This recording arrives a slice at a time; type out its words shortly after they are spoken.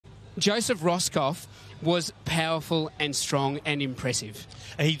Joseph Rosskopf was powerful and strong and impressive.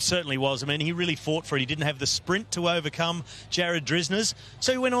 He certainly was. I mean, he really fought for it. He didn't have the sprint to overcome Jared Drisner's,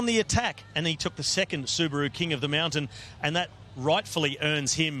 so he went on the attack, and he took the second Subaru King of the Mountain, and that rightfully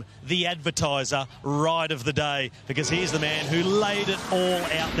earns him the Advertiser Ride of the Day, because he's the man who laid it all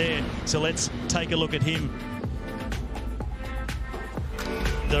out there. So let's take a look at him.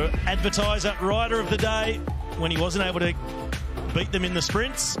 The Advertiser Rider of the Day, when he wasn't able to beat them in the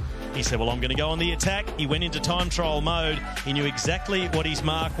sprints, he said, well, I'm going to go on the attack. He went into time trial mode. He knew exactly what his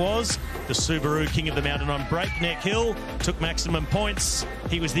mark was. The Subaru King of the Mountain on Breakneck Hill took maximum points.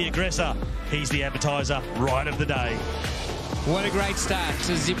 He was the aggressor. He's the Advertiser Ride of the Day. What a great start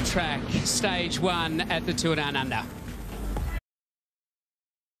to Ziptrak Stage 1 at the Tour Down Under.